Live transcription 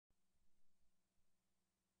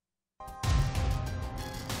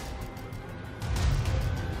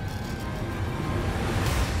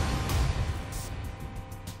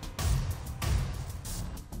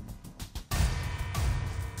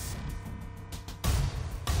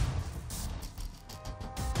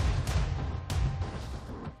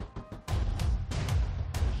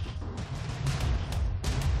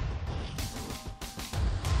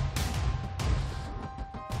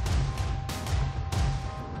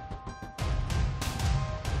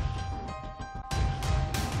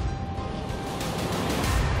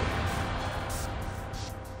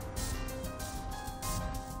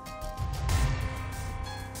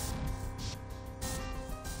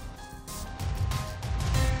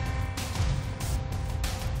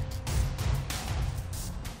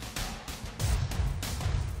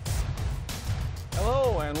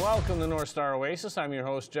Welcome to North Star Oasis. I'm your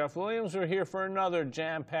host, Jeff Williams. We're here for another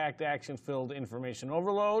jam-packed, action-filled information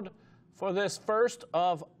overload for this 1st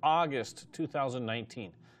of August,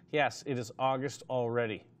 2019. Yes, it is August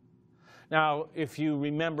already. Now, if you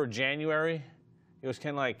remember January, it was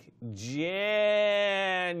kind of like January.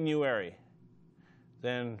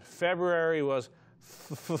 Then February was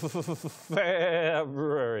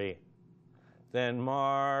February. Then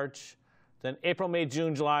March. Then April, May,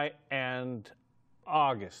 June, July, and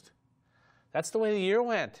August. That's the way the year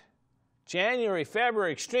went. January,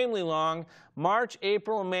 February, extremely long. March,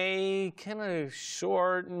 April, May, kind of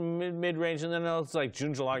short and mid-range, and then it's like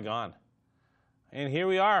June, July, gone. And here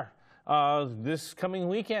we are. This coming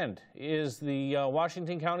weekend is the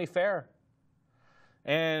Washington County Fair.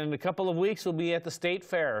 And in a couple of weeks, we'll be at the State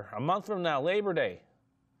Fair. A month from now, Labor Day.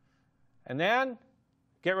 And then,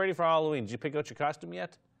 get ready for Halloween. Did you pick out your costume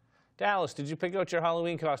yet? Dallas, did you pick out your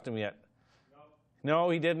Halloween costume yet?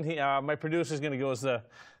 No, he didn't. My producer's going to go as the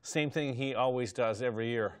same thing he always does every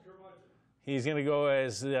year. He's going to go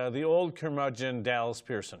as the old curmudgeon Dallas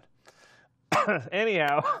Pearson.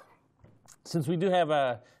 Anyhow, since we do have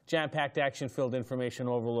a jam-packed, action-filled information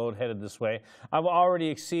overload headed this way, I've already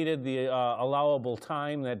exceeded the allowable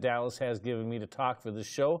time that Dallas has given me to talk for this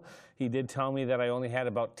show. He did tell me that I only had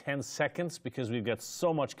about 10 seconds because we've got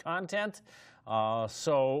so much content.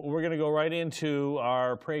 So we're going to go right into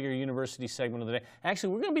our Prager University segment of the day.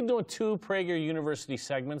 Actually, we're going to be doing 2 Prager University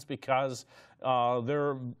segments because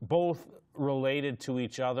they're both related to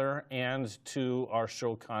each other and to our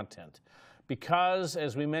show content. Because,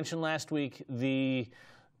 as we mentioned last week, the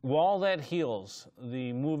wall that heals,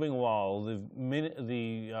 the moving wall, the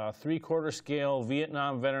 3/4 scale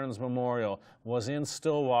Vietnam Veterans Memorial was in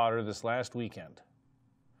Stillwater this last weekend.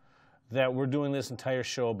 That we're doing this entire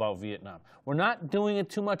show about Vietnam. We're not doing it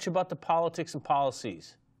too much about the politics and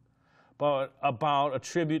policies, but about a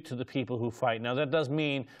tribute to the people who fight. Now, that does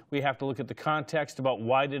mean we have to look at the context about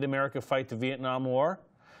why did America fight the Vietnam War,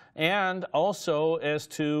 and also as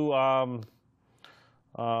to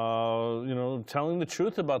telling the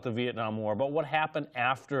truth about the Vietnam War, about what happened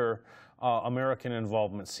after American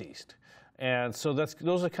involvement ceased. And so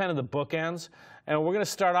those are kind of the bookends. And we're going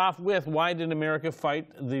to start off with why did America fight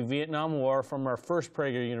the Vietnam War from our first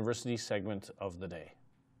Prager University segment of the day.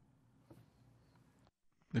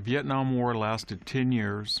 The Vietnam War lasted 10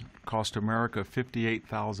 years, cost America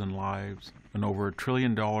 58,000 lives, and over $1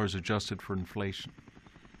 trillion adjusted for inflation.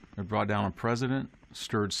 It brought down a president,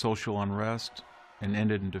 stirred social unrest, and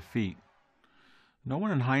ended in defeat. No one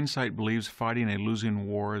in hindsight believes fighting a losing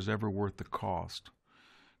war is ever worth the cost.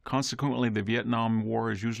 Consequently, the Vietnam War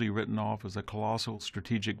is usually written off as a colossal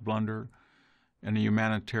strategic blunder and a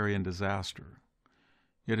humanitarian disaster.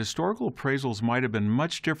 Yet historical appraisals might have been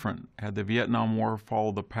much different had the Vietnam War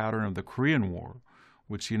followed the pattern of the Korean War,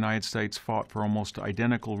 which the United States fought for almost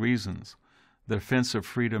identical reasons, the defense of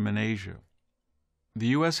freedom in Asia. The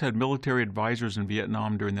U.S. had military advisors in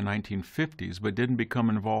Vietnam during the 1950s, but didn't become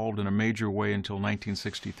involved in a major way until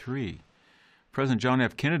 1963. President John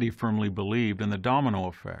F. Kennedy firmly believed in the domino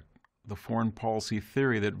effect, the foreign policy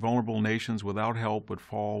theory that vulnerable nations without help would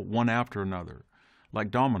fall one after another,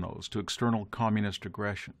 like dominoes, to external communist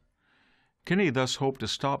aggression. Kennedy thus hoped to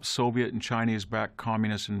stop Soviet and Chinese-backed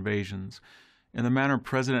communist invasions in the manner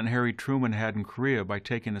President Harry Truman had in Korea by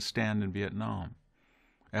taking a stand in Vietnam.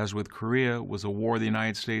 As with Korea, it was a war the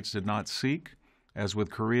United States did not seek. As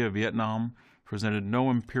with Korea, Vietnam presented no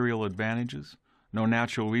imperial advantages, no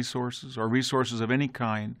natural resources, or resources of any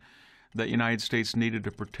kind that the United States needed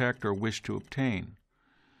to protect or wished to obtain.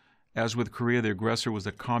 As with Korea, the aggressor was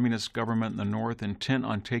a communist government in the North intent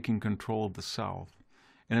on taking control of the South,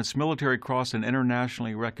 and its military crossed an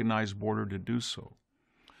internationally recognized border to do so.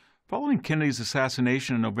 Following Kennedy's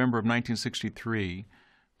assassination in November of 1963,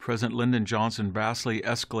 President Lyndon Johnson vastly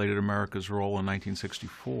escalated America's role in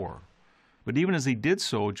 1964. But even as he did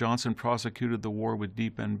so, Johnson prosecuted the war with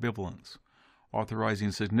deep ambivalence,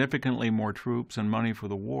 authorizing significantly more troops and money for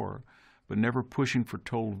the war, but never pushing for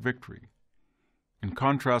total victory. In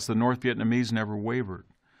contrast, the North Vietnamese never wavered.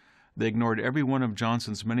 They ignored every one of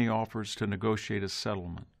Johnson's many offers to negotiate a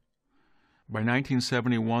settlement. By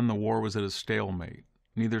 1971, the war was at a stalemate,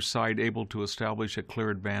 neither side able to establish a clear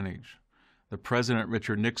advantage. The President,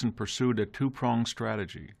 Richard Nixon, pursued a two-pronged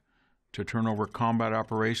strategy: to turn over combat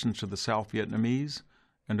operations to the South Vietnamese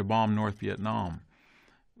and to bomb North Vietnam.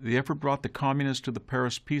 The effort brought the Communists to the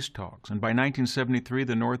Paris peace talks, and by 1973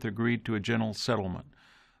 the North agreed to a general settlement,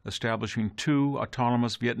 establishing 2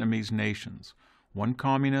 autonomous Vietnamese nations, one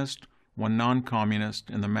communist, one non-communist,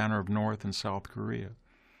 in the manner of North and South Korea.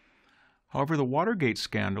 However, the Watergate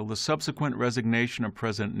scandal, the subsequent resignation of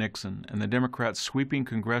President Nixon, and the Democrats' sweeping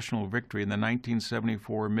congressional victory in the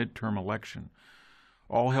 1974 midterm election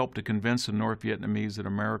all helped to convince the North Vietnamese that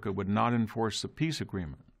America would not enforce the peace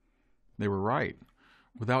agreement. They were right.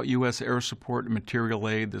 Without U.S. air support and material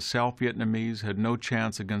aid, the South Vietnamese had no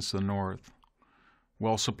chance against the North.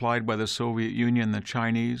 Well supplied by the Soviet Union and the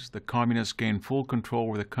Chinese, the Communists gained full control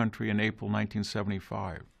over the country in April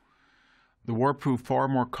 1975. The war proved far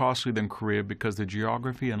more costly than Korea because the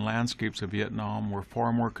geography and landscapes of Vietnam were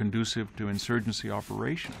far more conducive to insurgency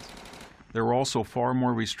operations. There were also far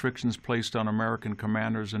more restrictions placed on American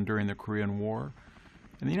commanders than during the Korean War.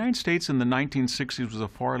 And the United States in the 1960s was a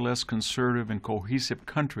far less conservative and cohesive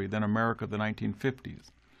country than America of the 1950s.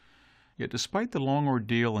 Yet despite the long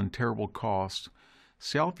ordeal and terrible costs,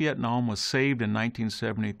 South Vietnam was saved in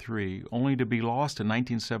 1973, only to be lost in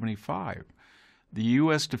 1975. The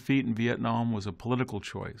U.S. defeat in Vietnam was a political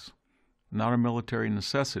choice, not a military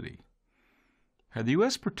necessity. Had the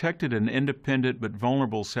U.S. protected an independent but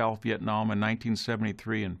vulnerable South Vietnam in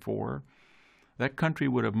 1973 and 4, that country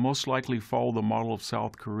would have most likely followed the model of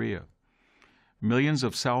South Korea. Millions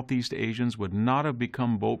of Southeast Asians would not have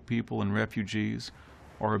become boat people and refugees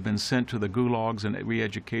or have been sent to the gulags and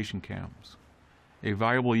re-education camps. A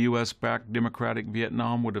viable U.S.-backed democratic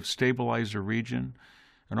Vietnam would have stabilized the region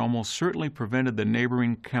and almost certainly prevented the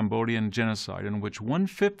neighboring Cambodian genocide, in which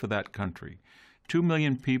 1/5 of that country, 2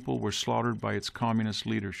 million people, were slaughtered by its communist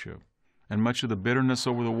leadership. And much of the bitterness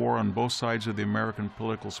over the war on both sides of the American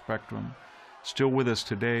political spectrum, still with us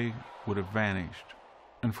today, would have vanished.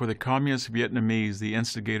 And for the communist Vietnamese, the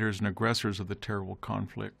instigators and aggressors of the terrible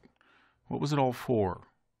conflict, what was it all for?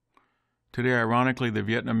 Today, ironically, the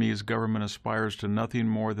Vietnamese government aspires to nothing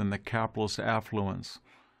more than the capitalist affluence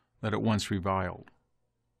that it once reviled.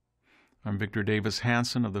 I'm Victor Davis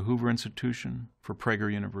Hanson of the Hoover Institution for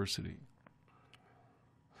Prager University.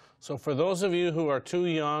 So for those of you who are too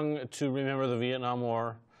young to remember the Vietnam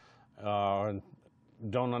War,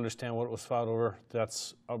 don't understand what it was fought over,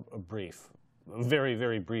 that's a very,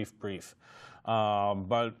 very brief.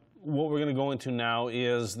 But what we're going to go into now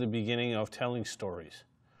is the beginning of telling stories,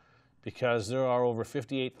 because there are over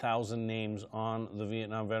 58,000 names on the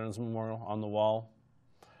Vietnam Veterans Memorial on the wall,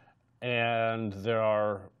 and there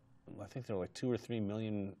are, I think there are like 2 or 3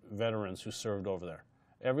 million veterans who served over there.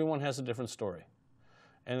 Everyone has a different story.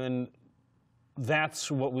 And then that's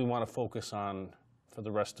what we want to focus on for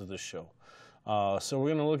the rest of this show. So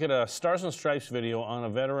we're going to look at a Stars and Stripes video on a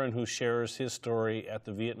veteran who shares his story at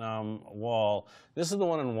the Vietnam Wall. This is the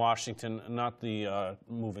one in Washington, not the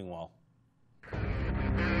moving wall.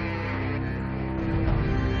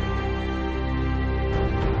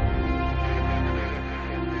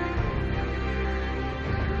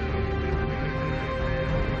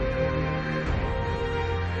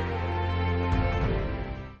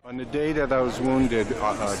 On the day that I was wounded,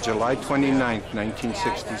 July 29th,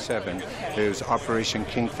 1967, it was Operation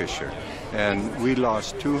Kingfisher, and we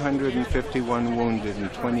lost 251 wounded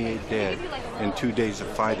and 28 dead in 2 days of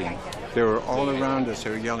fighting. They were all around us. They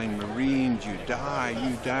were yelling, "Marines, you die,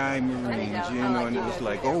 Marines," you know, and it was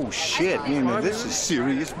like, oh shit, you know, this is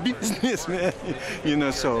serious business, man. You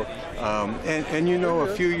know, so, and you know,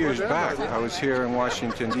 a few years back, I was here in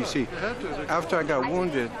Washington, D.C. After I got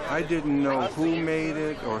wounded, I didn't know who made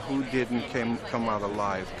it or who didn't come out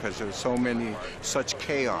alive, because there was such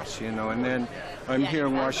chaos, you know, and then I'm here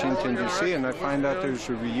in Washington, D.C., and I find out there's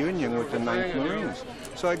a reunion with the 9th Marines.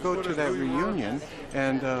 So I go to that reunion,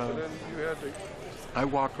 and I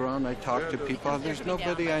walk around, I talk to people. There's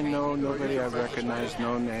nobody I know, nobody I recognize,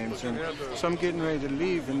 no names. And so I'm getting ready to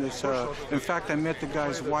leave. And this, in fact, I met the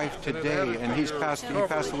guy's wife today, and he passed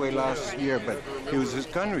away last year, but he was his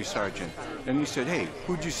gunnery sergeant. And he said, "Hey,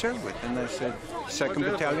 who'd you serve with?" And I said, 2nd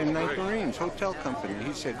Battalion, 9th Marines, hotel company.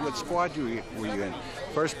 He said, "What squad were you in?"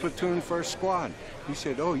 "1st Platoon, 1st Squad." He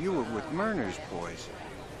said, "Oh, you were with Murner's boys."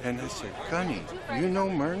 And I said, "Gunny, you know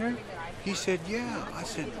Murner?" He said, "Yeah." I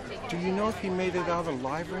said, "Do you know if he made it out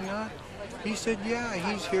alive or not?" He said, "Yeah,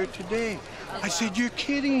 he's here today." I said, "You're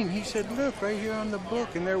kidding." He said, "Look, right here on the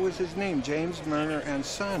book." And there was his name, James Murner and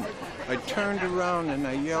Son. I turned around and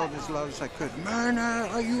I yelled as loud as I could, "Murner,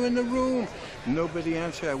 are you in the room?" Nobody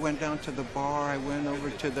answered. I went down to the bar. I went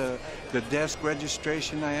over to the desk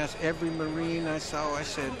registration. I asked every Marine I saw. I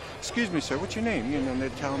said, "Excuse me, sir, what's your name?" You know, and they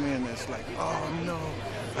tell me, and it's like, oh no,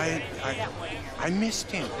 I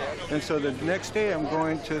missed him. And so the next day I'm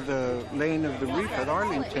going to the Lane of the Reef at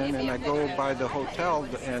Arlington, and I go by the hotel,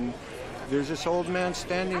 and there's this old man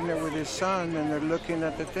standing there with his son, and they're looking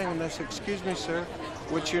at the thing, and I said, "Excuse me, sir,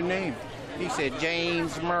 what's your name?" He said,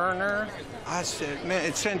 James Murner. I said, man,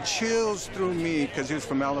 it sent chills through me because he was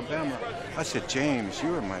from Alabama. I said, James, you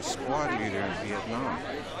were my squad leader in Vietnam.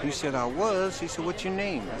 He said, I was. He said, what's your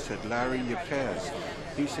name? I said, Larry Yepes.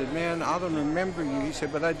 He said, man, I don't remember you. He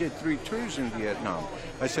said, but I did 3 tours in Vietnam.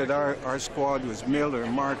 I said, our squad was Miller,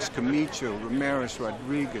 Marks, Camacho, Ramirez,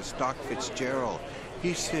 Rodriguez, Doc Fitzgerald.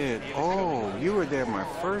 He said, oh, you were there my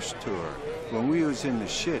first tour when we was in the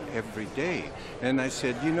shit every day. And I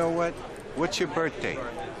said, you know what? What's your birthday?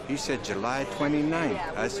 He said, July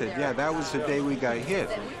 29th. I said, yeah, that was the day we got hit.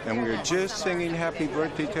 And we were just singing happy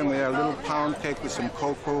birthday to him. We had a little pound cake with some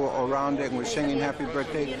cocoa around it, and we're singing happy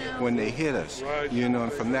birthday when they hit us. You know,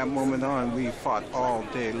 and from that moment on, we fought all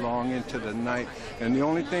day long into the night. And the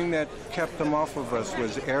only thing that kept them off of us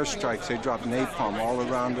was airstrikes. They dropped napalm all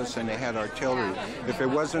around us, and they had artillery. If it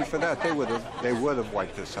wasn't for that, they would have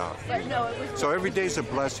wiped us out. You know? So every day's a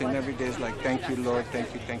blessing. Every day's like, thank you, Lord,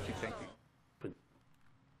 thank you, thank you, thank you.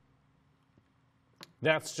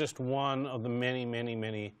 That's just one of the many, many,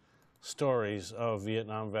 many stories of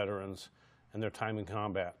Vietnam veterans and their time in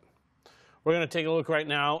combat. We're going to take a look right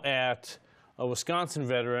now at a Wisconsin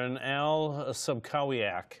veteran, Al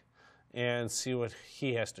Subkowiak, and see what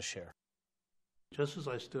he has to share. Just as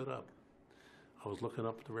I stood up, I was looking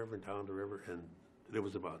up the river and down the river, and there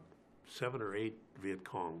was about 7 or 8 Viet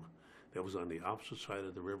Cong that was on the opposite side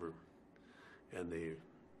of the river. And they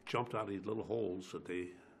jumped out of these little holes that they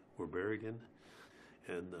were buried in.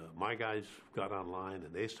 And my guys got online,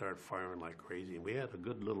 and they started firing like crazy. And we had a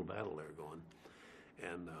good little battle there going.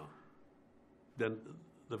 And then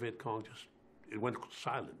the Viet Cong it went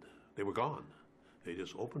silent. They were gone. They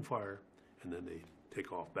just opened fire, and then they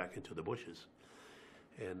take off back into the bushes.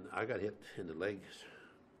 And I got hit in the legs.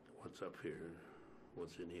 What's up here?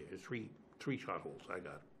 What's in here? Three shot holes I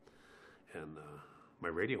got. And my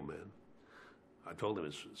radio man, I told him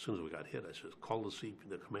as soon as we got hit, I said, call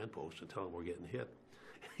the command post and tell them we're getting hit.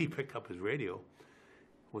 He picked up his radio,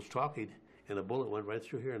 was talking, and a bullet went right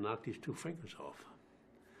through here and knocked his 2 fingers off.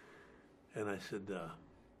 And I said,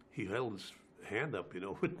 he held his hand up, you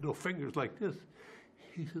know, with no fingers like this.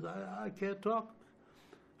 He said, I can't talk.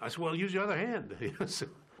 I said, well, use your other hand. So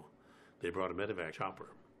they brought a medevac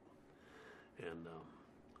chopper. And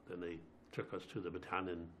then they took us to the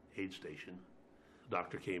battalion aid station. The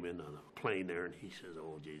doctor came in on a plane there, and he says,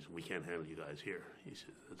 oh, geez, we can't handle you guys here. He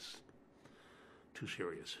said, it's too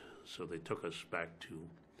serious. So they took us back to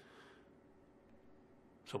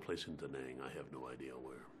someplace in Da Nang. I have no idea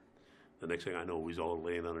where. The next thing I know, we was all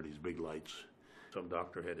laying under these big lights. Some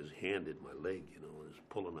doctor had his hand in my leg, you know, and was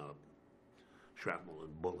pulling out shrapnel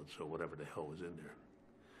and bullets or whatever the hell was in there.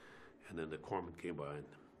 And then the corpsman came by, and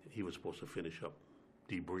he was supposed to finish up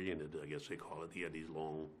debriding it, I guess they call it. He had these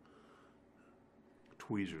long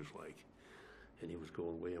tweezers like, and he was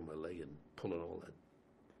going way on my leg and pulling all that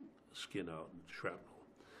skin out and shrapnel.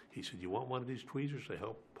 He said, you want one of these tweezers to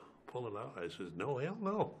help pull it out? I said, no, hell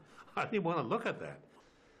no. I didn't want to look at that.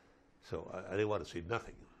 So I didn't want to see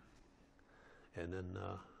nothing. And then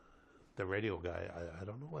the radio guy, I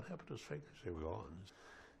don't know what happened to his fingers. They were gone.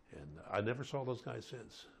 And I never saw those guys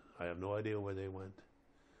since. I have no idea where they went.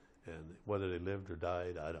 And whether they lived or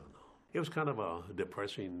died, I don't know. It was kind of a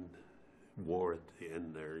depressing war at the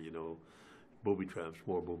end there, you know. Booby traps,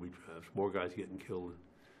 more guys getting killed.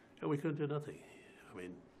 And we couldn't do nothing. I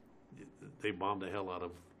mean, they bombed the hell out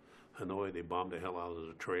of Hanoi. They bombed the hell out of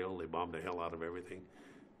the trail. They bombed the hell out of everything.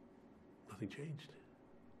 Nothing changed.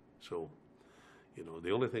 So, you know,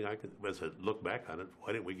 the only thing I could, as I look back on it,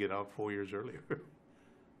 why didn't we get out 4 years earlier?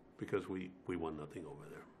 Because we won nothing over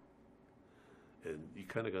there. And you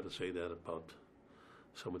kind of got to say that about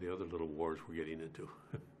some of the other little wars we're getting into.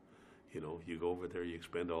 You know, you go over there, you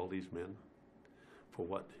expend all these men. For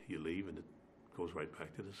what? You leave and it goes right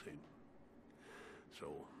back to the same.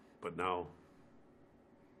 So, but now,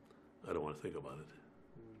 I don't want to think about it.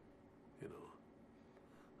 You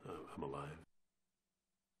know, I'm alive.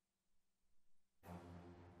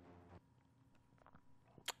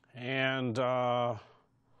 And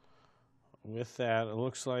with that, it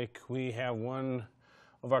looks like we have one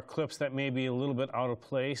of our clips that may be a little bit out of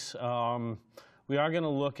place. We are going to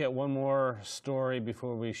look at one more story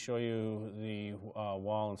before we show you the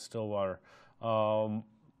wall in Stillwater.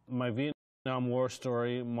 My Vietnam War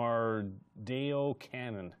story, Mardeo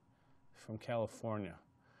Cannon from California.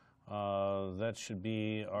 That should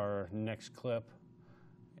be our next clip.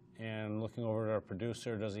 And looking over at our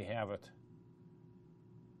producer, does he have it?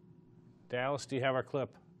 Dallas, do you have our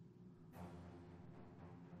clip?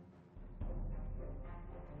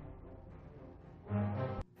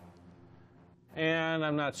 and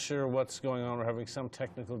I'm not sure what's going on. We're having some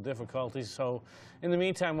technical difficulties. So in the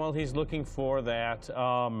meantime, while he's looking for that, you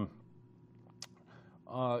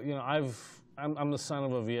know, I'm the son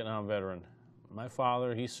of a Vietnam veteran. My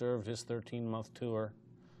father, he served his 13-month tour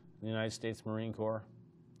in the United States Marine Corps.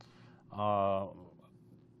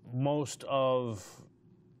 Most of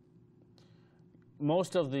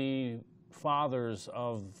the fathers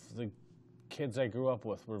of the kids I grew up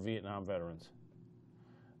with were Vietnam veterans.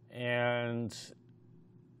 And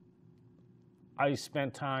I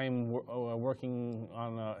spent time working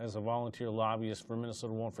on as a volunteer lobbyist for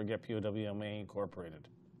Minnesota Won't Forget POWMA Incorporated.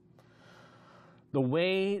 The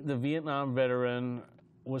way the Vietnam veteran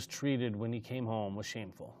was treated when he came home was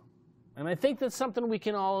shameful. And I think that's something we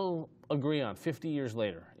can all agree on 50 years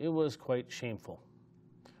later. It was quite shameful.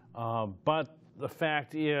 But the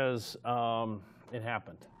fact is, it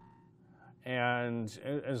happened. And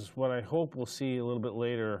as what I hope we'll see a little bit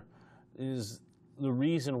later is the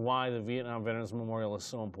reason why the Vietnam Veterans Memorial is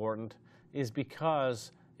so important is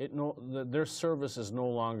because their service is no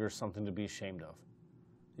longer something to be ashamed of.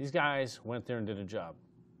 These guys went there and did a job.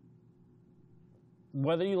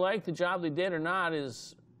 Whether you like the job they did or not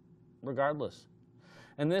is regardless.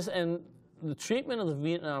 And the treatment of the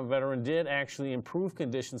Vietnam veteran did actually improve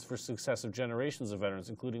conditions for successive generations of veterans,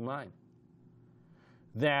 including mine.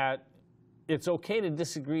 That it's okay to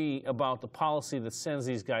disagree about the policy that sends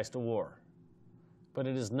these guys to war, but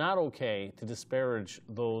it is not okay to disparage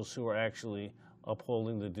those who are actually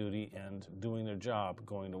upholding the duty and doing their job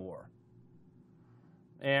going to war.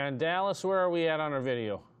 And Dallas, where are we at on our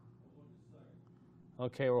video?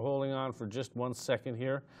 Okay, we're holding on for just 1 second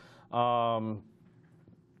here. And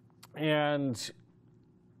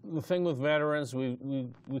the thing with veterans, we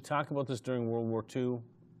talk about this during World War II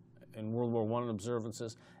and World War I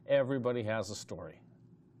observances. Everybody has a story.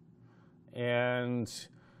 And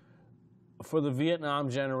for the Vietnam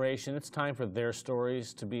generation, it's time for their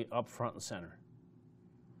stories to be up front and center.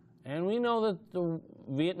 And we know that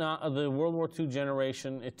the World War II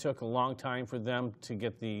generation, it took a long time for them to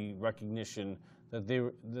get the recognition that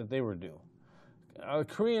they were due.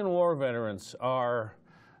 Korean War veterans are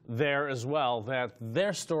there as well, that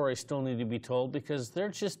their stories still need to be told because they're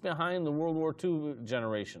just behind the World War II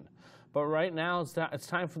generation. But right now, it's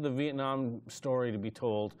time for the Vietnam story to be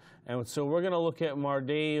told. And so we're going to look at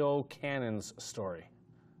Mardeo Cannon's story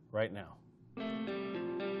right now.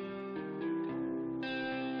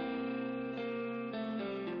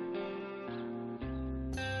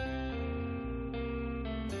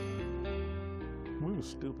 We were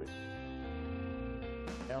stupid.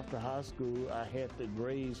 After high school, I had the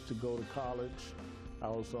grades to go to college. I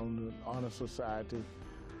was on the honor society.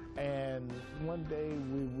 And one day,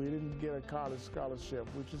 we didn't get a college scholarship.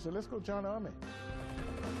 We just said, let's go join the Army.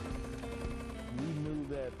 We knew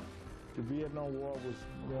that the Vietnam War was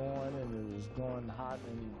going, and it was going hot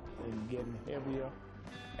and getting heavier.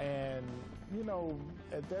 And, you know,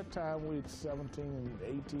 at that time, we were 17 and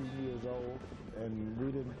 18 years old, and we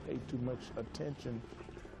didn't pay too much attention,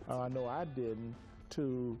 I know I didn't,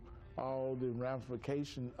 to all the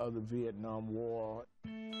ramifications of the Vietnam War.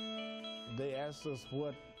 They asked us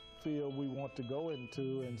what field we want to go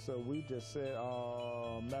into, and so we just said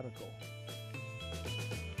medical.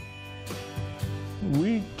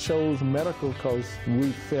 We chose medical because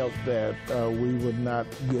we felt that we would not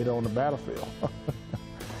get on the battlefield.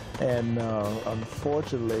 And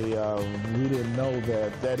unfortunately, we didn't know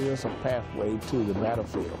that that is a pathway to the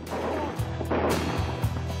battlefield.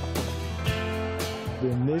 The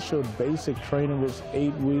initial basic training was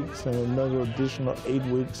 8 weeks and another additional 8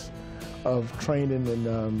 weeks of training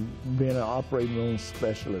and being an operating room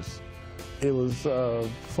specialist. It was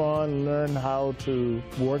fun, learn how to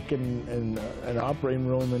work in an operating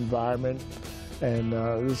room environment, and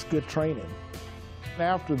it was good training.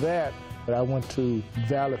 After that, I went to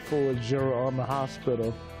Valley Forge General Army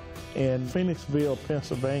Hospital in Phoenixville,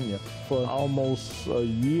 Pennsylvania for almost a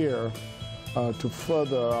year to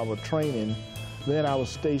further our training. Then I was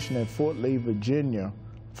stationed at Fort Lee, Virginia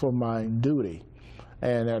for my duty.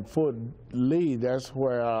 And at Fort Lee, that's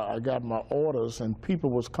where I got my orders, and people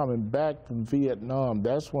was coming back from Vietnam.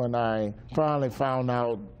 That's when I finally found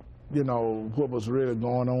out, you know, what was really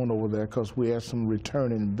going on over there, because we had some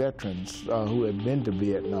returning veterans who had been to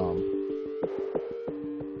Vietnam.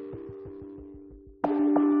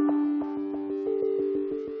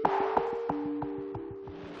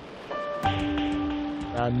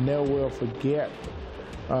 I never will forget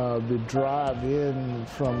the drive in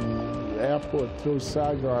from the airport through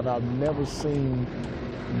Saigon. I've never seen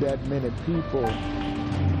that many people.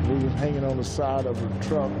 We were hanging on the side of a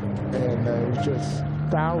truck, and it was just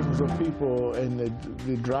thousands of people, and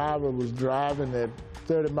the driver was driving at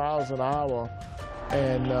 30 miles an hour,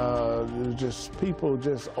 and it was just people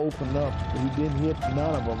just opened up. He didn't hit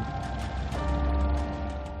none of them.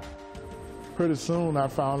 Pretty soon I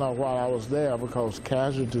found out while I was there, because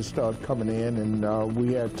casualties started coming in, and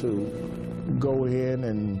we had to go in,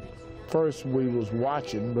 and first we was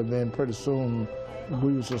watching, but then pretty soon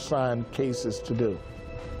we was assigned cases to do.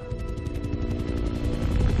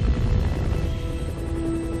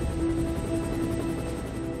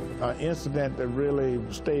 An incident that really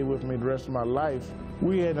stayed with me the rest of my life,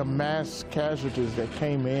 we had a mass casualties that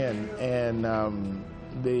came in, and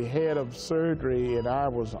the head of surgery and I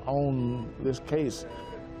was on this case,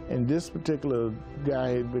 and this particular guy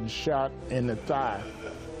had been shot in the thigh,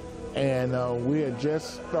 and we had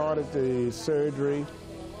just started the surgery,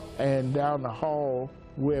 and down the hall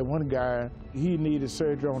we had one guy, he needed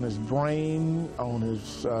surgery on his brain, on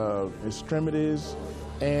his extremities,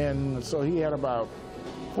 and so he had about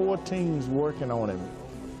 4 teams working on him,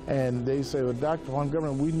 and they said, well, Dr.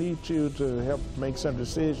 Montgomery, we need you to help make some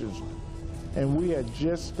decisions. And we had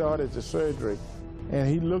just started the surgery. And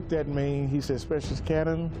he looked at me, he said, Specialist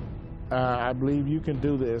Cannon, I believe you can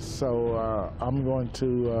do this, so I'm going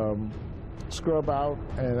to scrub out,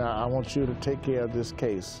 and I want you to take care of this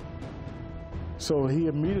case. So he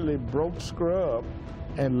immediately broke scrub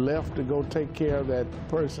and left to go take care of that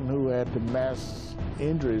person who had the mass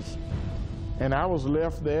injuries. And I was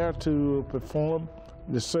left there to perform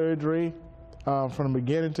the surgery from the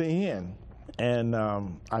beginning to end. And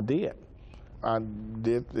I did. I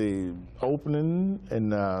did the opening,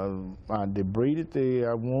 and I debrided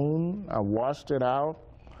the wound. I washed it out.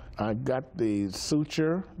 I got the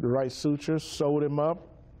suture, the right suture, sewed him up,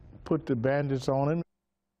 put the bandage on him.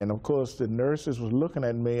 And of course, the nurses was looking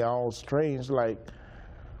at me all strange, like,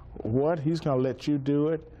 what? He's gonna let you do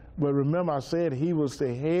it? But remember, I said he was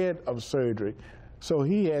the head of surgery, so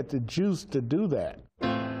he had the juice to do that.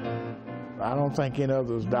 I don't think any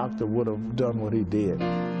other doctor would have done what he did.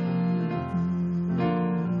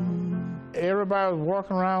 Everybody was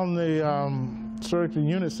walking around the surgical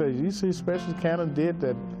unit saying, you see, Specialist Cannon did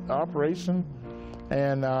that operation,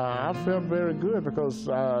 and I felt very good, because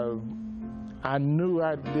I knew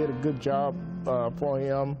I did a good job for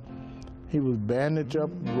him. He was bandaged up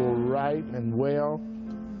right and well,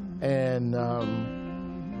 and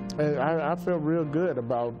I felt real good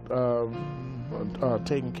about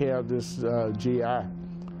taking care of this GI,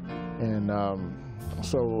 and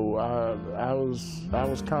so I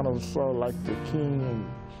was kind of sort of like the king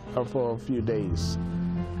for a few days.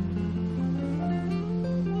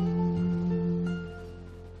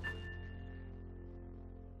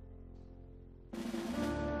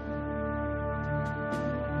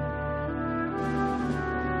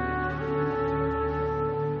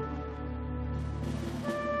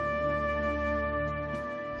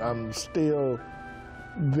 I'm still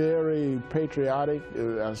very patriotic.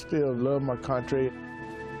 I still love my country.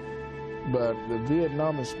 But the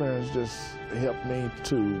Vietnam experience just helped me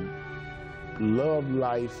to love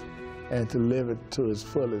life and to live it to its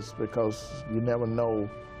fullest, because you never know,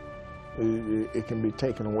 it can be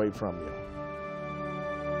taken away from you.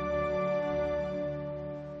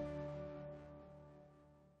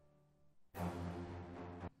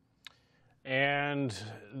 And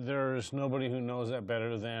there's nobody who knows that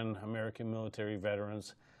better than American military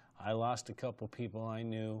veterans. I lost a couple people I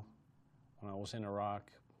knew when I was in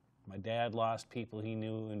Iraq. My dad lost people he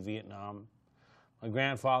knew in Vietnam. My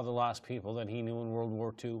grandfather lost people that he knew in World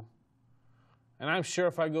War II. And I'm sure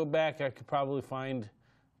if I go back, I could probably find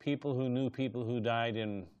people who knew people who died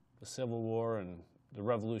in the Civil War and the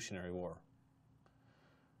Revolutionary War.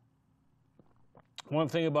 One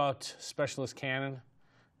thing about Specialist Cannon,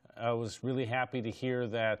 I was really happy to hear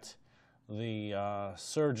that the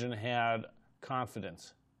surgeon had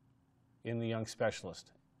confidence in the young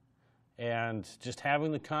specialist. And just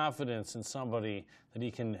having the confidence in somebody that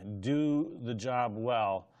he can do the job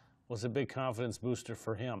well was a big confidence booster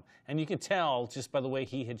for him. And you can tell just by the way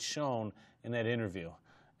he had shown in that interview.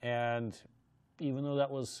 And even though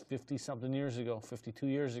that was 50-something years ago, 52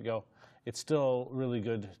 years ago, it's still really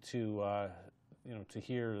good to, to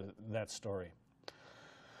hear that story.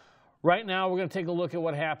 Right now, we're going to take a look at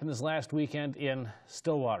what happened this last weekend in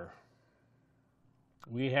Stillwater.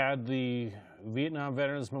 We had the Vietnam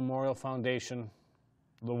Veterans Memorial Foundation,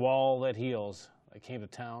 the Wall That Heals, that came to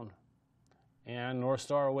town, and North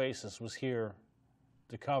Star Oasis was here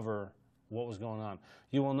to cover what was going on.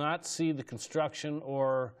 You will not see the construction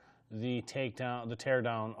or the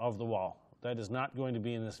teardown of the wall. That is not going to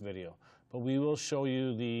be in this video, but we will show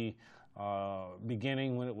you the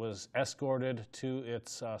beginning when it was escorted to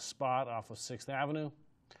its spot off of 6th Avenue.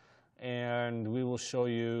 And we will show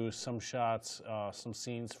you some shots, some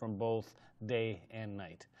scenes from both day and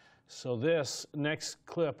night. So this next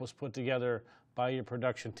clip was put together by your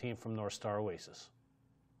production team from North Star Oasis.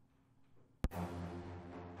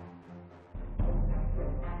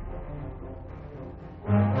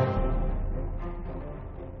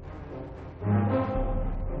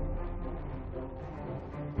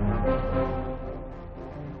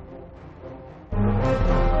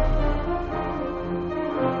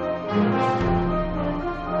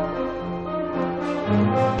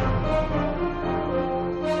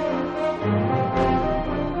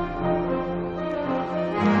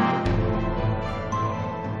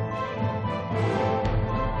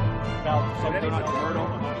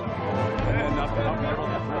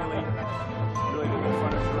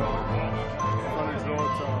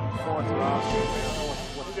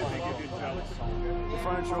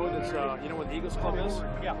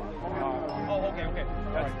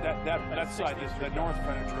 That side is the north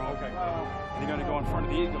frontage road. Okay. And you're going to go in front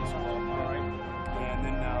of the Eagles Hall. All right. And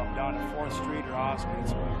then down to 4th Street or Oscar,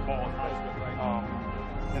 it's both.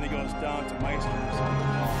 Then it goes down to Meister's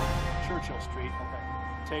Churchill Street. Okay.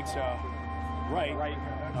 Takes a right.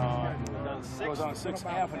 Goes on 6th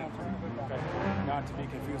Avenue. Okay. Not to be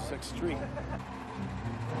confused, 6th Street.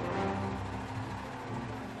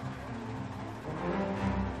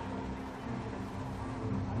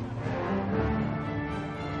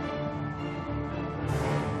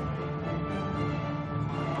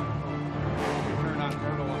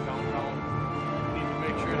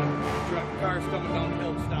 Cars coming down the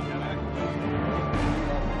hill to stop that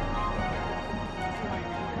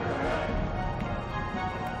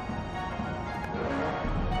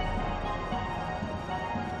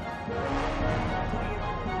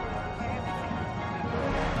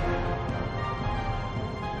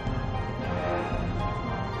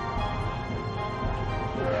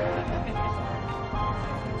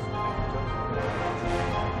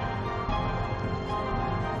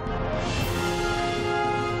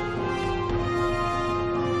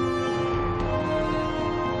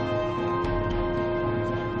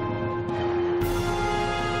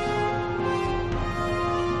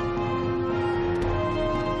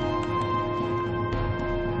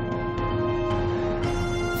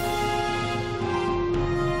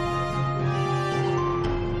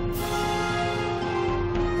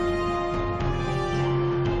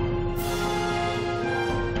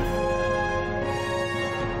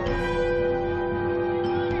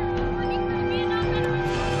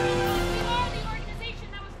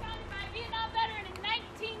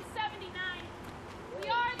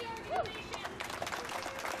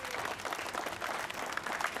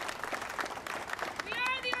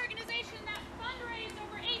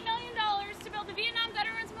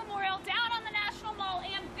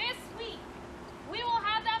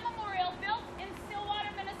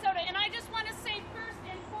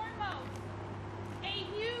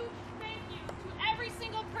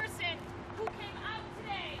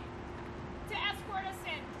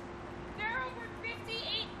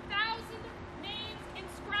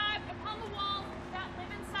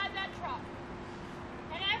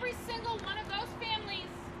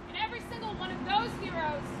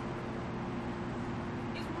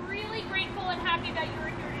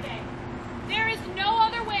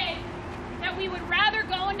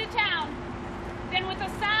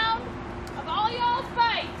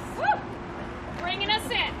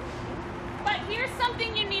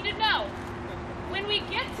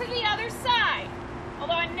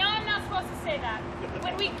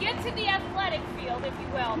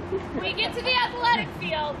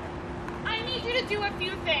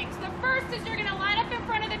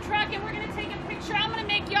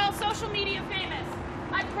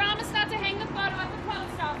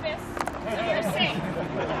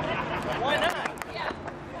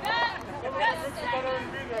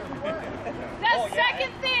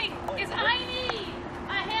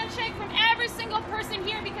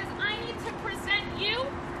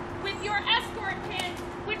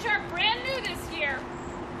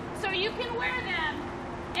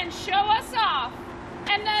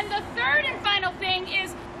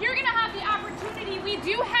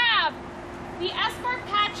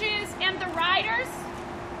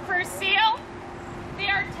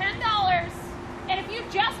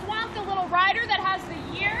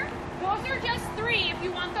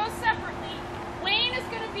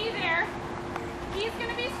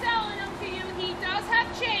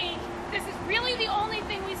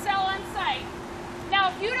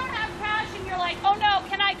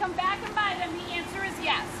come back and buy them? The answer is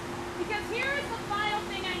yes. Because here is the final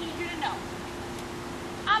thing I need you to know.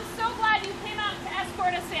 I'm so glad you came out to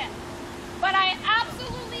escort us in. But I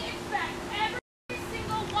absolutely expect every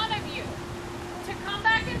single one of you to come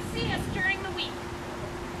back and see us during the week.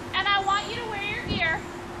 And I want you to wear your gear.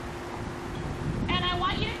 And I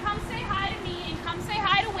want you to come say hi to me, and come say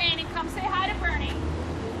hi to Wayne, and come say hi to Bernie.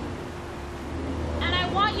 And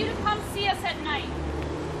I want you to come see us at night.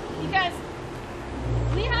 Because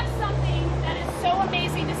we have something that is so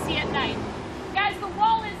amazing to see at night. Guys, the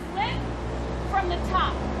wall is lit from the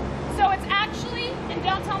top. So it's actually, and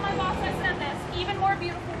don't tell my boss I said this, even more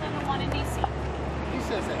beautiful than the one in DC. He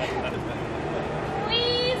says that.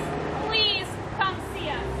 Please, please come see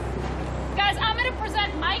us. Guys, I'm going to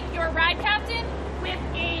present Mike, your ride captain, with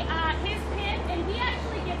his pin, and he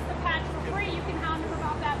actually gets the patch for free. You can hound him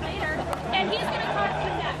about that later. And he's going to talk to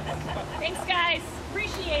you next. Thanks, guys.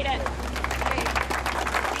 Appreciate it.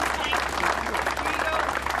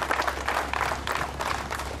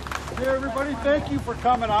 Hey everybody, thank you for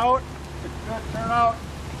coming out. It's a good turnout.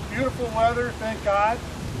 Beautiful weather, thank God.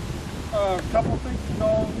 A couple things to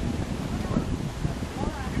know.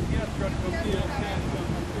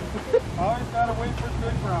 Always gotta wait for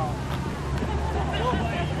good ground.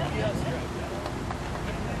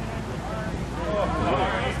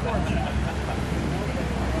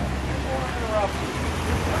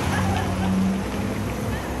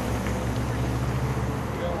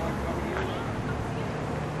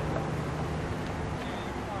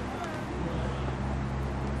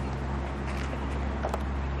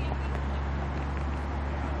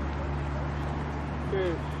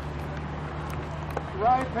 Okay.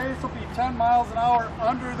 Ride pace will be 10 miles an hour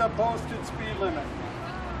under the posted speed limit.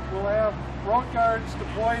 We'll have road guards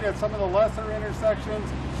deployed at some of the lesser intersections.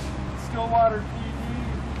 Stillwater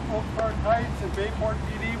PD, Oak Park Heights, and Bayport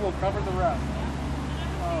PD will cover the rest.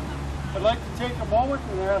 I'd like to take a moment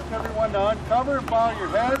and ask everyone to uncover and bow your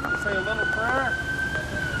head and say a little prayer.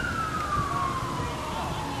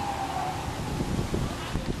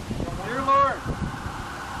 Dear Lord,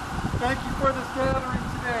 thank you for this gathering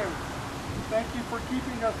today. Thank you for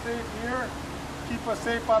keeping us safe here. Keep us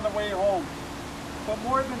safe on the way home. But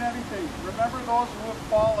more than anything, remember those who have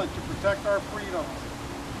fallen to protect our freedoms.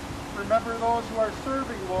 Remember those who are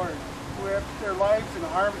serving, Lord, who have their lives in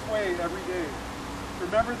harm's way every day.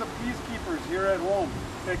 Remember the peacekeepers here at home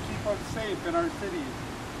that keep us safe in our cities,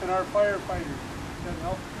 and our firefighters that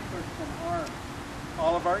help keep us from harm.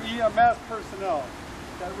 All of our EMS personnel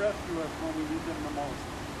that rescue us when we need them the most.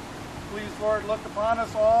 Please, Lord, look upon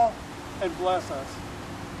us all and bless us.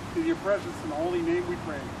 In your precious and holy name we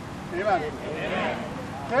pray. Amen. Amen.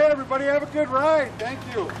 Okay, everybody, have a good ride. Thank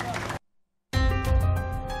you.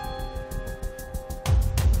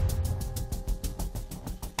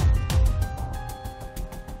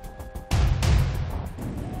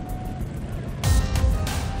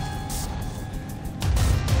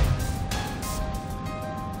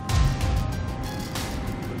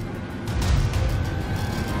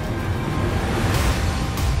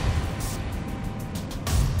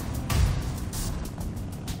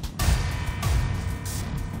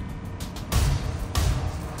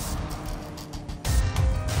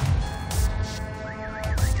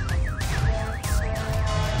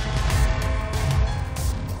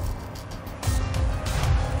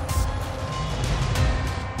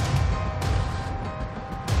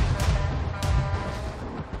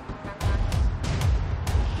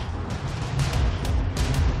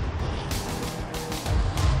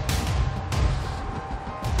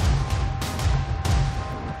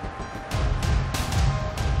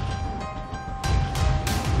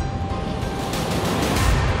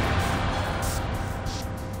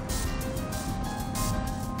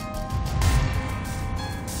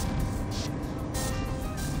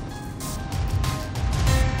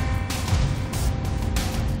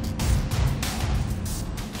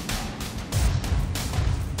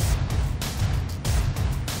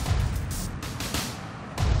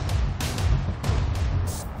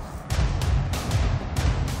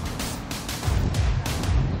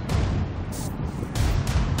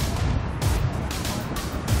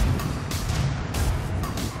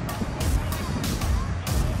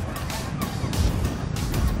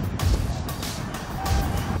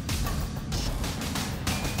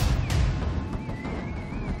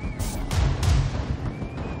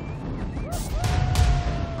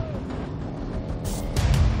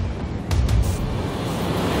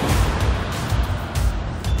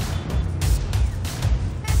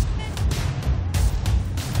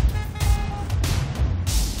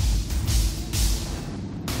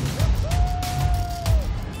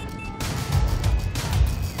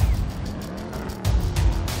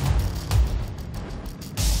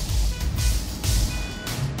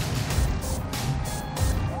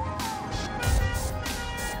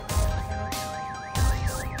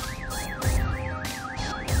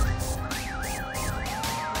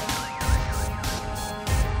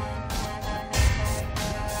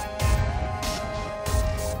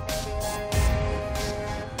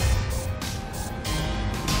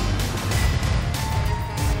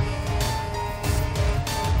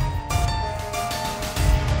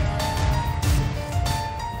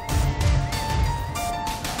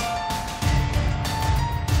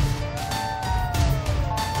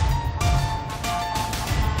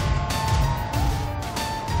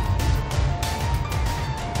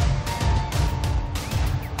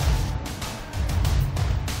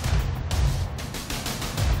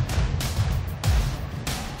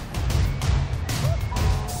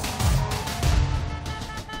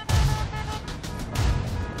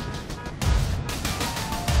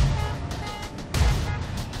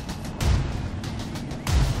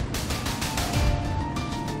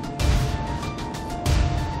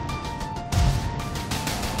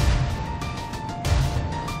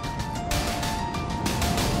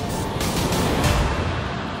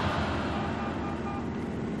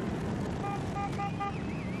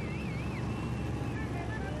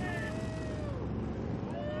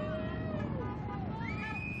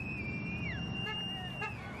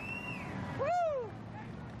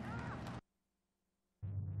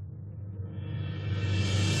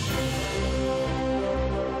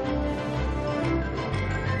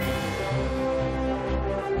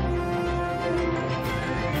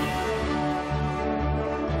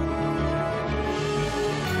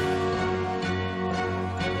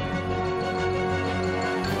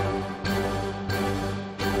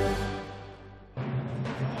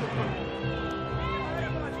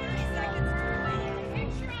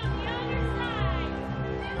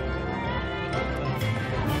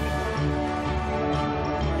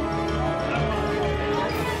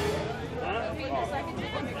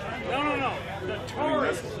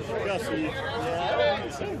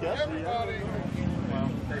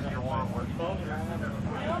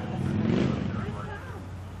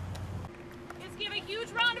 Let's give a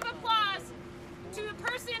huge round of applause to the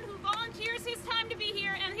person who volunteers his time to be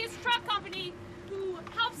here and his truck company who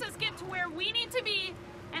helps us get to where we need to be,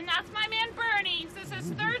 and that's my man Bernie. This is his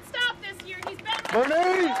third stop this year. He's been with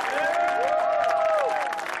Bernie!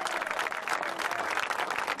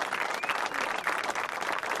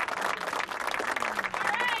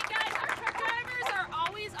 Alright guys, our truck drivers are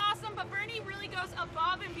always awesome, but Bernie really goes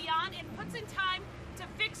above and beyond and puts in time to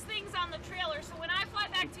fix things on the trailer. So when I fly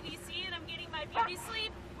back to DC and I'm getting my beauty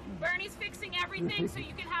sleep, Bernie's fixing everything so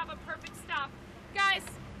you can have a perfect stop. Guys,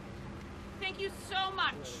 thank you so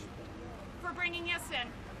much for bringing us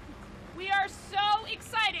in. We are so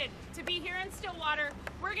excited to be here in Stillwater.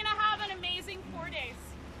 We're gonna have an amazing 4 days.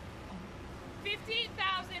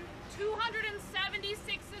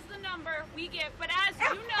 58,276 is the number we get, but as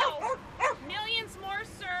you know, millions more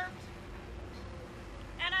served.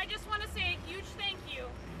 And I just want to say a huge thank you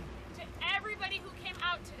to everybody who came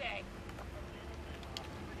out today.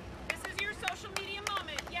 This is your social media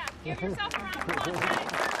moment. Yeah, give yourself a round of applause, guys.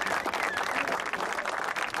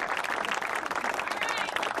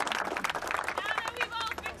 Alright, now that we've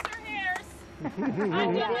all fixed our hairs, I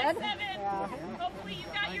did my 7. Hopefully you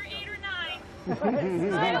got your 8 or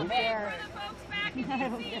 9. Smile big for the folks back in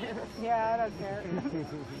DC. Yeah, I don't care.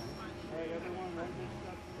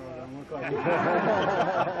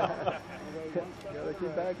 Gotta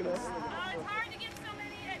keep backing up. It's hard to get so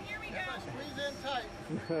many in. Here we go. Squeeze in tight.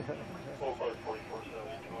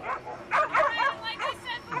 Alright, like I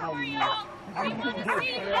said before, y'all, we want to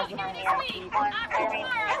see you out here this week. After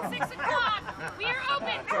tomorrow at 6 o'clock, we are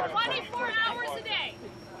open 24 hours a day.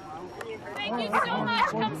 Thank you so much.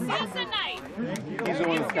 Come see us at night.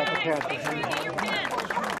 Thanks, guys. Make sure you get your pen.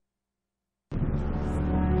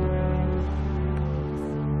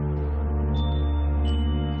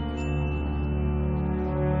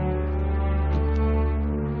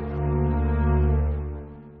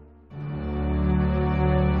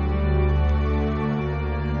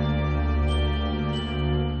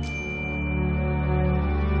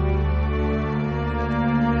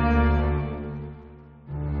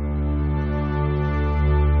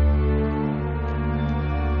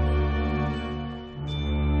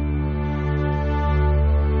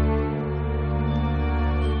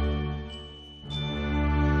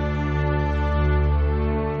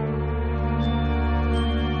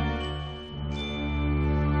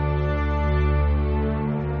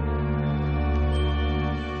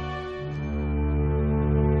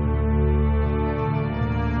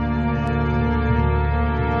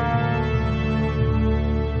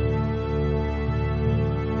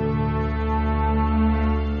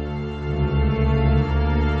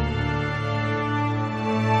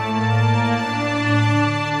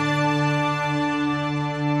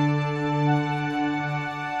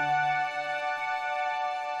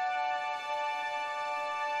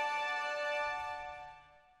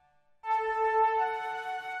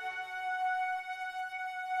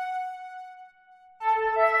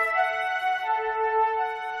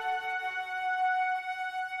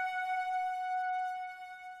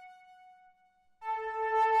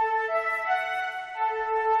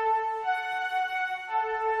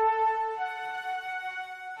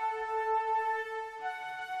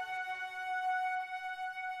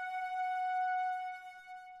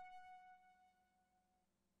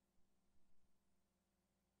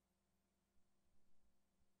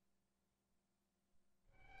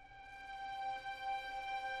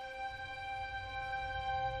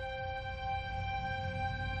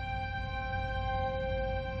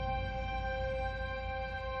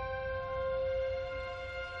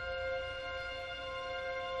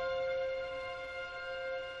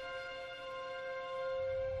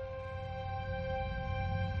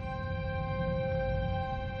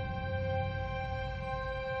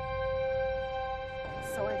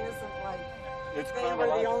 So it isn't like It's they were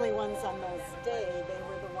the only ones on those day. They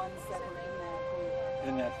were the ones that were in that group.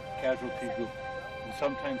 in that casualty group. And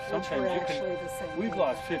sometimes were you can. actually the same We've people.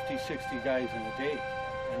 lost 50, 60 guys in a day,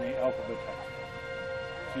 and they alphabetized.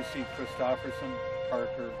 You see Christopherson,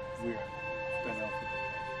 Parker, Weir, it's been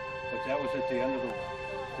alphabetized. But that was at the end of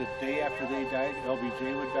the day after they died.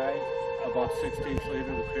 LBJ would die. About 6 days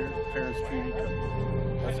later, the Paris Treaty took.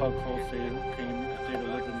 That's how close they came. If they'd have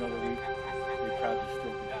lived another week, they'd probably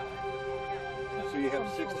still be. So you have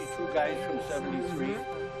 62 guys from 73.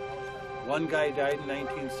 One guy died in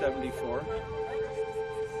 1974.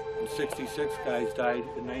 And 66 guys died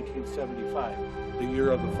in 1975, the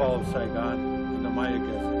year of the fall of Saigon and the Maya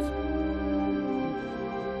Gezzets.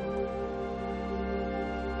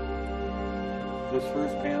 This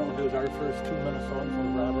first panel is our first 2 Minnesotans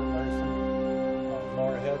with Robert Larson,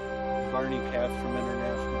 Moorhead, Barney Katz from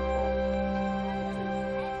International.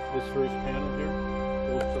 This first panel here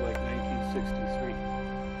goes to like 1963.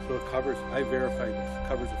 So it covers, I verified this,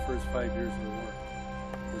 covers the first 5 years of the war.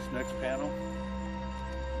 This next panel,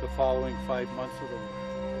 the following 5 months of the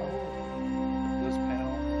war. This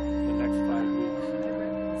panel, the next 5 weeks.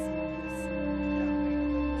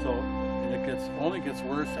 So, and it only gets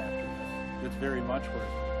worse after this. It's very much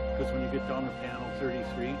worse. Because when you get down to panel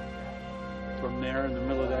 33, from there in the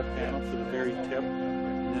middle of that panel to the very tip,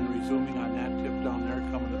 and then resuming on that tip down there,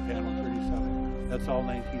 coming to panel 37, that's all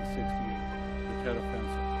 1968, the Tet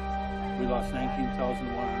Offensive. We lost 19,100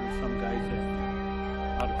 some guys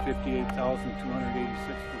out of 58,286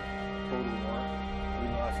 for total war. We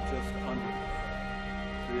lost just under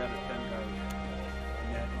 3 out of 10 guys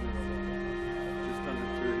in that year alone. Just under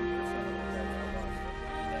 30% of the guys were lost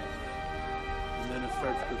in that year. And then it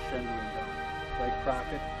starts crescendoing down. Like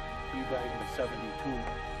Crockett, he died in 72,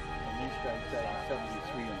 and these guys died in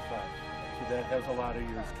 73 and 5. So that has a lot of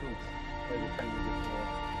years too, by the time you get to that.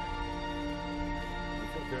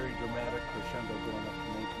 It's a very dramatic crescendo going up to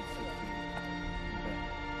 1968.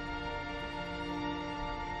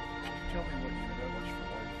 Tell me what year that was for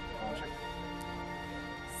life project.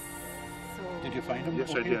 Did you find him?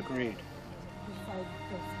 Yes, I did. Great.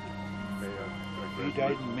 He He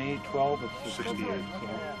died in May 12 of 68. 68.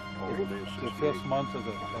 Oh, the day of The 68. fifth month of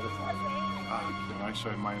the pedophile. And I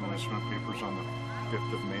signed my enlistment papers on the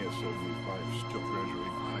 5th of May of 75, still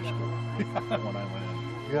graduating from high school when I went in.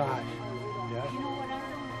 Gosh. Yeah.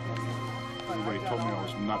 Everybody told me I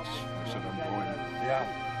was nuts. I said, I'm going. Yeah.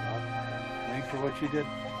 Well, thanks for what you did.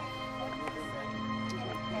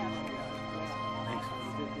 Thanks.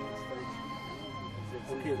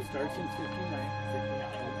 Okay, it starts in 59.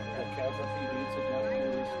 The casualty rates of death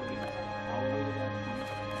really sweet. All the way to that point.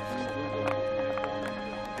 And we did get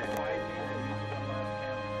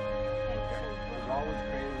There's always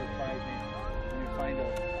created with 5 names. When you find a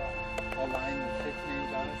line with 6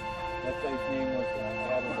 names on it, that guy's name was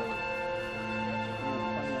Adam Bird.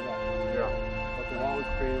 Yeah. But they're always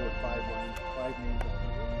created with 5 names on it.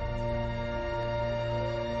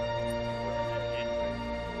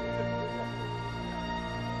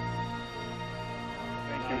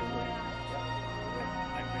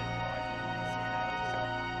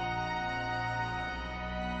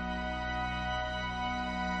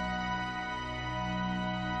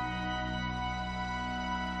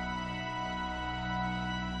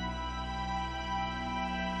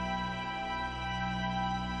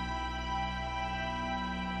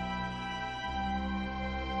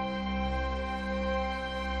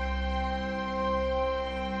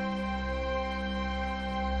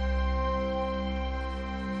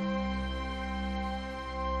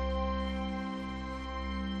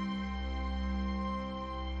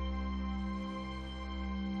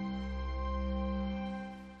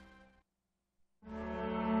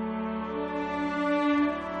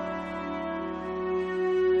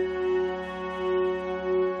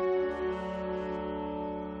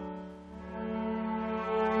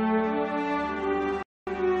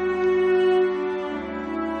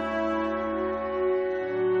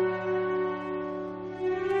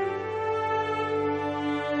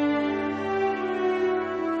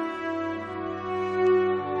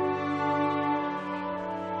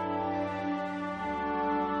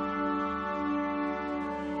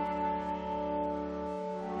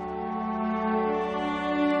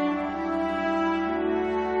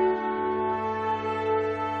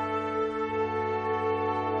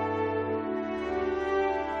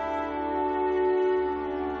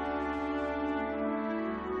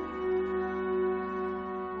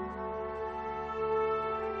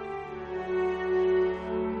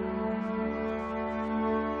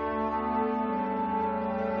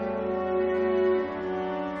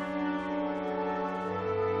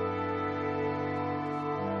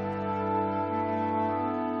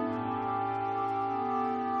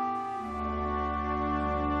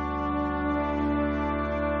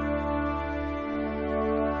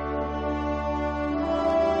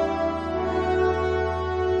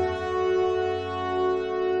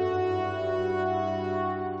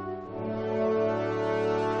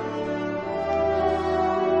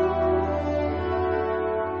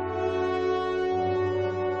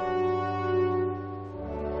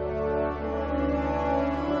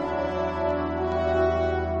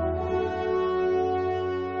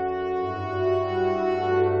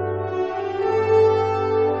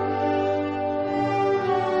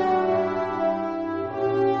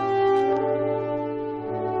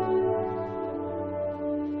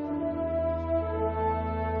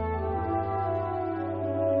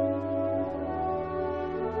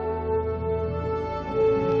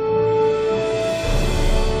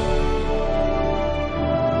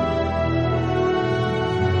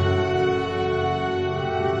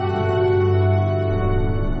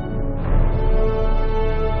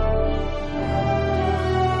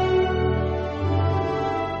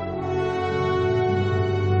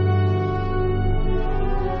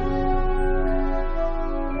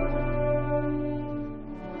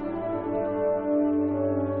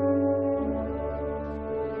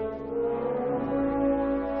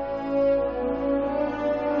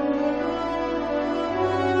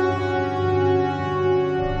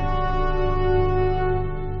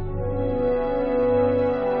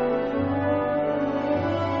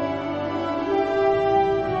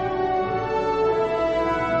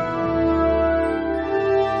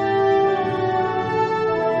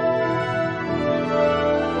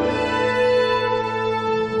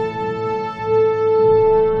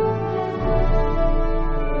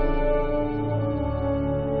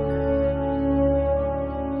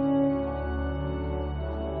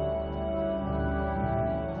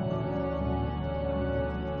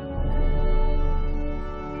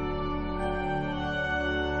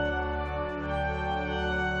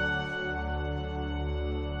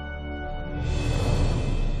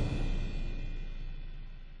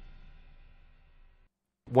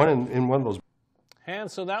 in one of those. And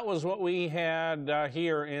so that was what we had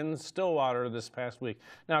here in Stillwater this past week.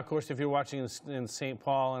 Now, of course, if you're watching in St.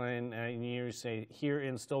 Paul and you say here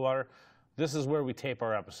in Stillwater, this is where we tape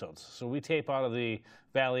our episodes. So we tape out of the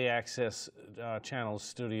Valley Access Channel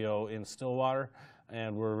studio in Stillwater,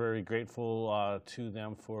 and we're very grateful to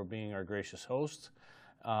them for being our gracious hosts.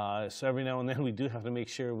 So every now and then we do have to make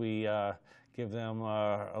sure we give them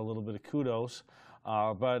a little bit of kudos.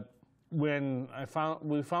 But when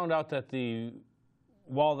we found out that the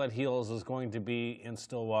Wall That Heals is going to be in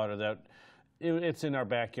Stillwater, that it's in our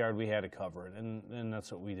backyard, we had to cover it, and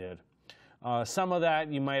that's what we did. Some of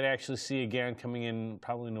that you might actually see again coming in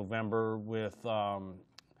probably November with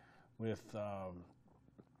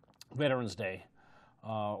Veterans Day,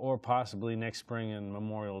 or possibly next spring and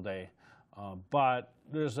Memorial Day. But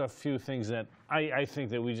there's a few things that I think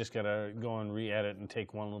that we just got to go and re-edit and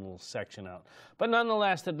take one little section out. But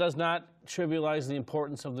nonetheless, that does not trivialize the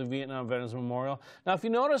importance of the Vietnam Veterans Memorial. Now, if you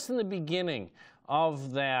notice in the beginning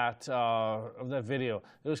of that video,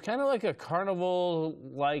 it was kind of like a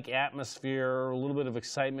carnival-like atmosphere, a little bit of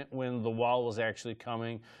excitement when the wall was actually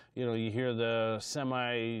coming. You know, you hear the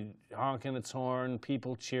semi honking its horn,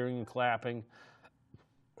 people cheering and clapping.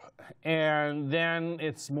 And then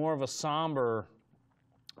it's more of a somber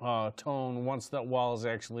tone once that wall is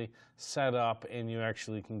actually set up and you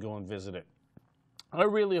actually can go and visit it. I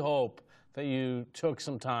really hope that you took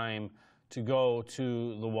some time to go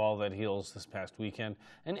to the Wall That Heals this past weekend.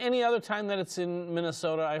 And any other time that it's in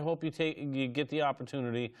Minnesota, I hope you get the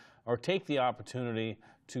opportunity or take the opportunity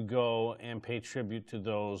to go and pay tribute to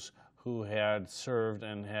those who had served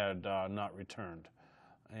and had not returned.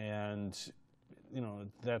 And you know,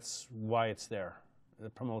 that's why it's there.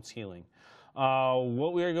 It promotes healing.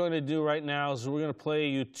 What we are going to do right now is we're going to play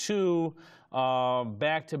you two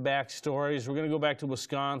back-to-back stories. We're going to go back to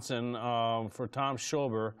Wisconsin for Tom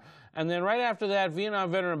Schober. And then right after that,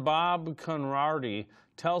 Vietnam veteran Bob Conradi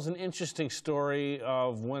tells an interesting story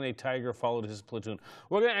of when a tiger followed his platoon.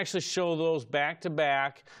 We're going to actually show those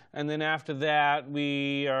back-to-back. And then after that,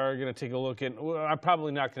 we are going to take a look at, I'm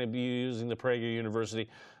probably not going to be using the Prager University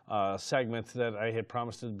segment that I had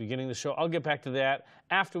promised at the beginning of the show. I'll get back to that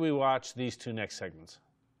after we watch these two next segments.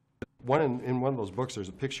 In one of those books, there's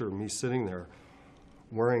a picture of me sitting there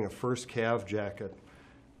wearing a first cav jacket,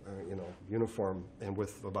 uniform, and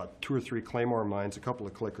with about 2 or 3 Claymore mines, a couple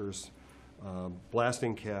of clickers,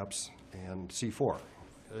 blasting caps, and C4,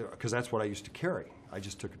 because that's what I used to carry. I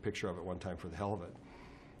just took a picture of it one time for the hell of it.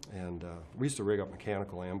 And we used to rig up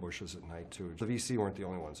mechanical ambushes at night, too. The VC weren't the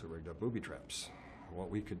only ones that rigged up booby traps. Well,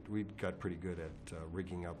 we got pretty good at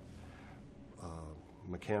rigging up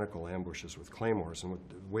mechanical ambushes with claymores, and the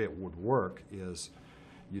way it would work is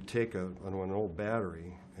you take an old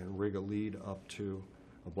battery and rig a lead up to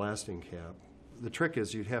a blasting cap. The trick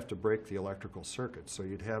is you'd have to break the electrical circuit, so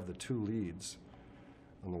you'd have the 2 leads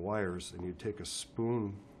on the wires, and you'd take a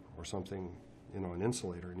spoon or something, an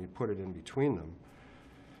insulator, and you'd put it in between them,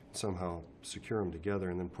 somehow secure them together,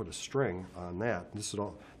 and then put a string on that.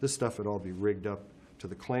 This stuff would all be rigged up to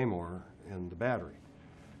the claymore and the battery.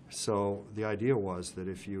 So the idea was that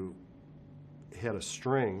if you had a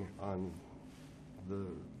string on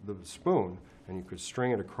the spoon and you could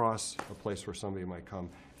string it across a place where somebody might come,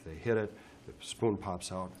 if they hit it, the spoon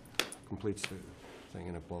pops out, completes the thing,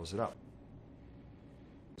 and it blows it up.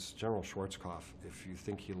 General Schwarzkopf, if you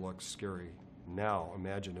think he looks scary now,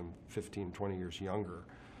 imagine him 15, 20 years younger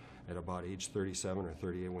at about age 37 or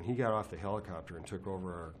 38. When he got off the helicopter and took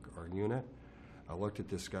over our unit, I looked at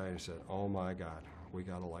this guy and said, oh my God, we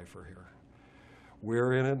got a lifer here.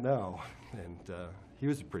 We're in it now. And he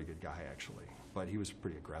was a pretty good guy, actually, but he was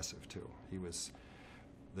pretty aggressive, too. He was,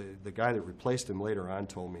 the guy that replaced him later on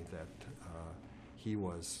told me that he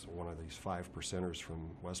was one of these 5 percenters from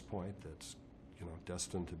West Point that's,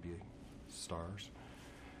 destined to be stars.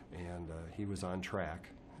 And he was on track,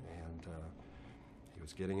 and he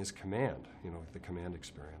was getting his command, the command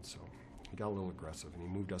experience. So he got a little aggressive, and he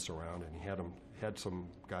moved us around, and he had some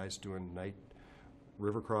guys doing night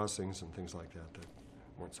river crossings and things like that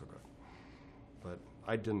weren't so good. But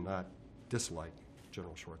I did not dislike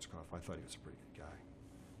General Schwarzkopf. I thought he was a pretty good guy.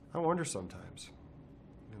 I wonder sometimes,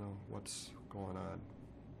 what's going on.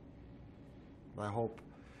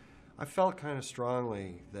 I felt kind of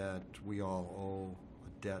strongly that we all owe a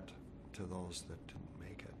debt to those that didn't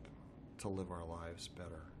make it, to live our lives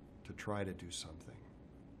better, to try to do something,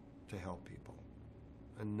 to help people,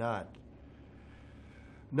 and not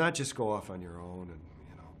just go off on your own and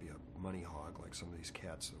be a money hog like some of these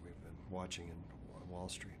cats that we've been watching in Wall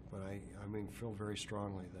Street. But I feel very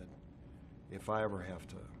strongly that if I ever have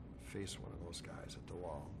to face one of those guys at the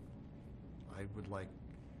wall, I would like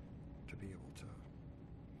be able to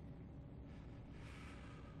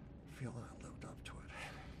feel that I lived up to it.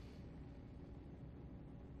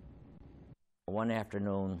 One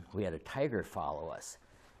afternoon, we had a tiger follow us.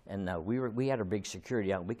 And we had a big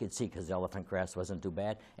security out. We could see because the elephant grass wasn't too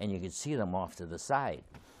bad, and you could see them off to the side.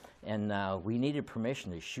 And we needed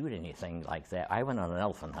permission to shoot anything like that. I went on an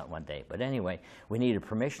elephant hunt one day, but anyway, we needed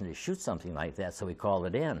permission to shoot something like that, so we called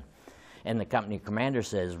it in. And the company commander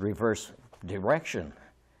says, reverse direction.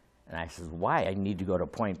 And I says, why? I need to go to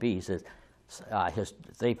point B. He says,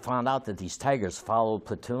 they found out that these tigers follow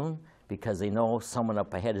platoon because they know someone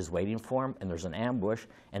up ahead is waiting for them, and there's an ambush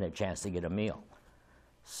and a chance to get a meal.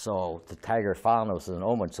 So the tiger found us as an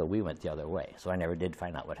omen, so we went the other way. So I never did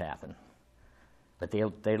find out what happened. But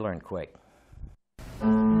they learned quick.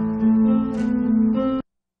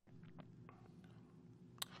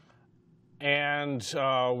 And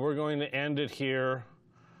we're going to end it here.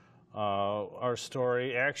 Our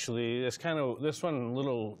story, actually, this one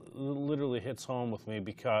literally hits home with me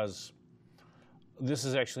because this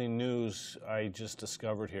is actually news I just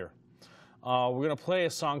discovered here. We're going to play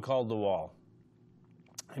a song called "The Wall."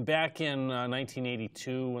 And back in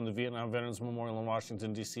 1982, when the Vietnam Veterans Memorial in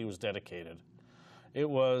Washington, D.C. was dedicated, it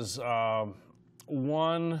was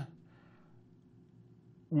one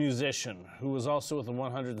musician who was also with the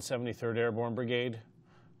 173rd Airborne Brigade,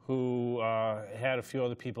 who had a few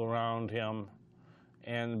other people around him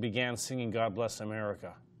and began singing "God Bless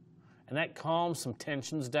America." And that calmed some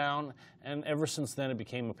tensions down, and ever since then it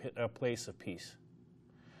became a place of peace.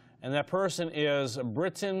 And that person is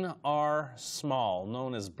Britton R. Small,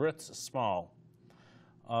 known as Britz Small,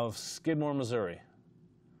 of Skidmore, Missouri.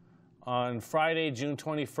 On Friday, June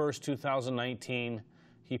 21st, 2019,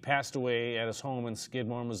 he passed away at his home in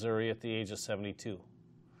Skidmore, Missouri at the age of 72.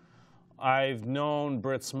 I've known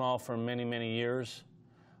Britz Small for many, many years.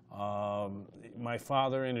 My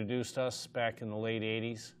father introduced us back in the late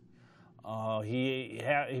 80s.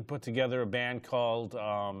 He put together a band called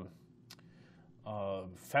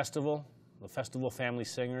Festival, the Festival Family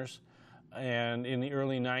Singers. And in the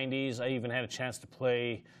early 90s, I even had a chance to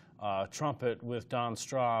play trumpet with Don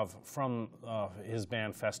Strav from his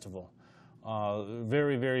band Festival.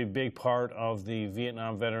 Very, very big part of the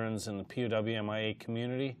Vietnam veterans and the POW/MIA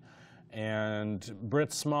community. And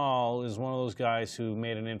Britz Small is one of those guys who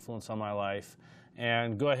made an influence on my life.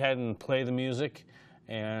 And go ahead and play the music.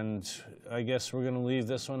 And I guess we're going to leave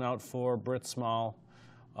this one out for Britz Small.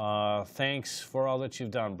 Thanks for all that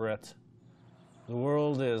you've done, Britt. The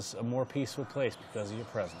world is a more peaceful place because of your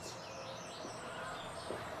presence.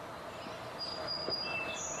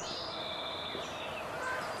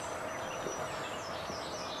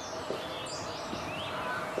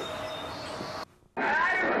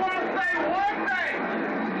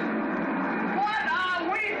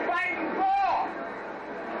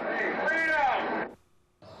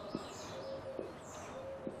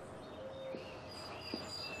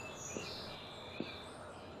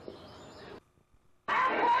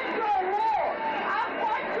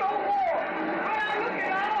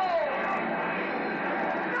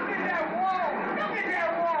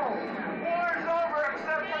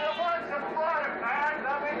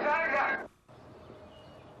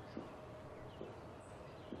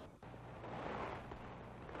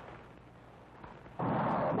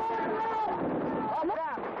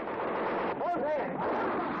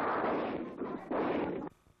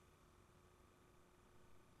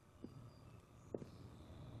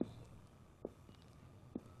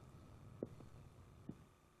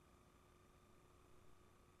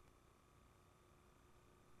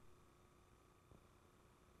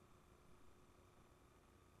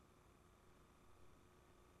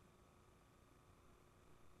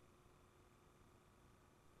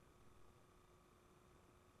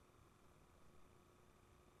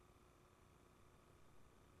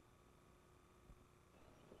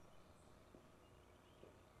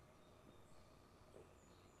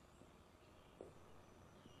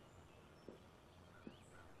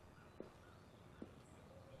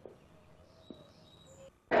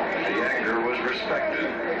 Respected,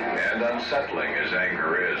 and unsettling as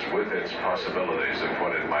anger is with its possibilities of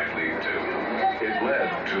what it might lead to, it led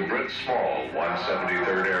to Britz Small,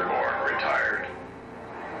 173rd Airborne, retired.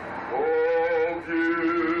 Oh,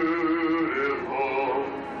 beautiful,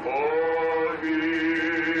 all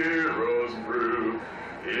heroes prove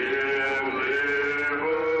in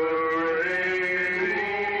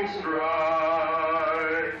liberating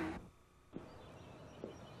strife.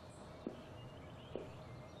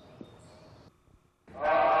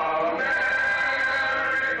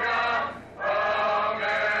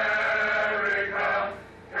 America,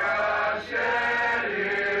 God shed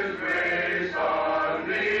his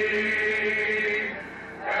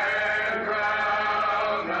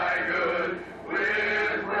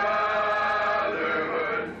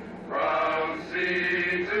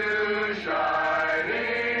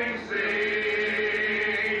fighting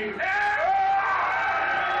scene.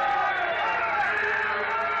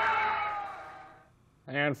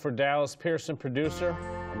 And for Dallas Pearson, producer,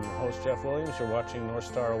 I'm your host, Jeff Williams. You're watching North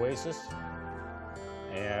Star Oasis.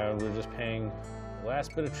 And we're just paying the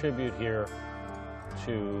last bit of tribute here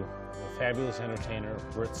to the fabulous entertainer,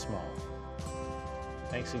 Britt Small.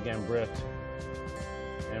 Thanks again, Britt.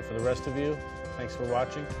 And for the rest of you, thanks for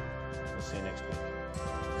watching. We'll see you next week.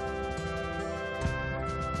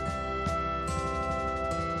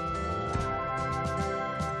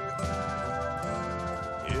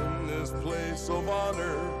 In this place of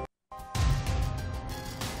honor,